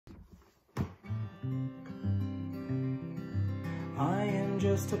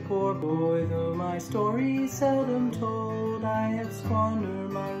just a poor boy, though my story's seldom told. I have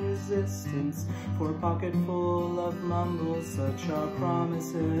squandered my resistance for a pocket full of mumbles. Such are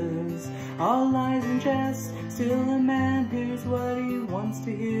promises, all lies and jest. Still a man hears what he wants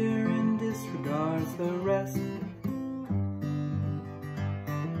to hear and disregards the rest.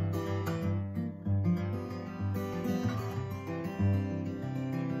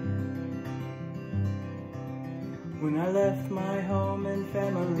 When I left my home and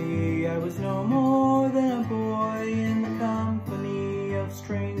family, I was no more than a boy in the company of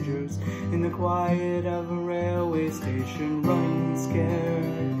strangers, in the quiet of a railway station, running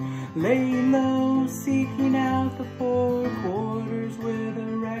scared, laying low, seeking out the poor quarters where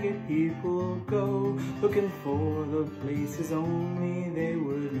the ragged people go, looking for the places only they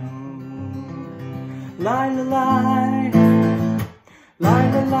would know. Lie, lie, lie,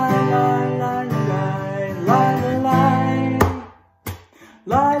 lie, lie, lie, lie, lie, lie.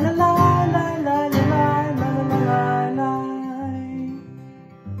 Lie, lie, lie, lie, lie, lie, lie, lie, lie, lie.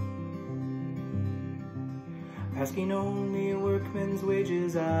 Asking only workman's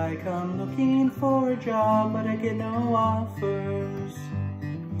wages, I come looking for a job, but I get no offers.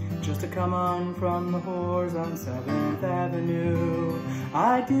 Just to come on from the whores on 7th Avenue.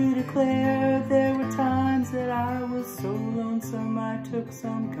 I do declare there were times that I was so lonesome I took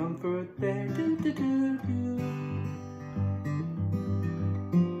some comfort there. Do, do, do, do.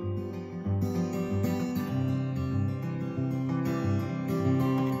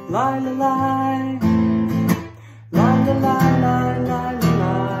 Lie, lie, lie, lie, lie, lie, lie, lie,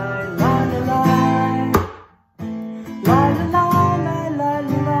 lie, lie, lie, lie, lie,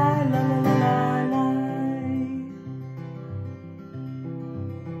 lie, lie.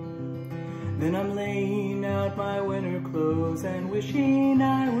 Then I'm laying out my winter clothes and wishing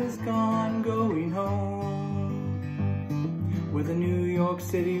I was gone, going home, where the New York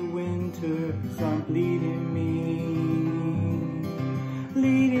City winters aren't bleeding me,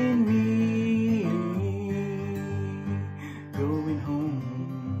 leading me, going home.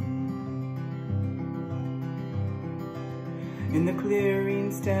 In the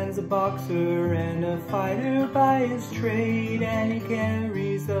clearing stands a boxer and a fighter by his trade, and he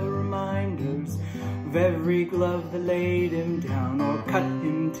carries the reminders of every glove that laid him down or cut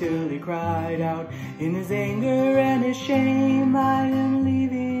him till he cried out in his anger and his shame, I am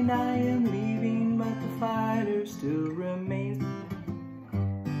leaving, but the fighter still remains.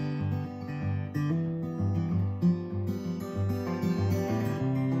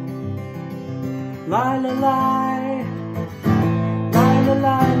 Lie, lie, lie.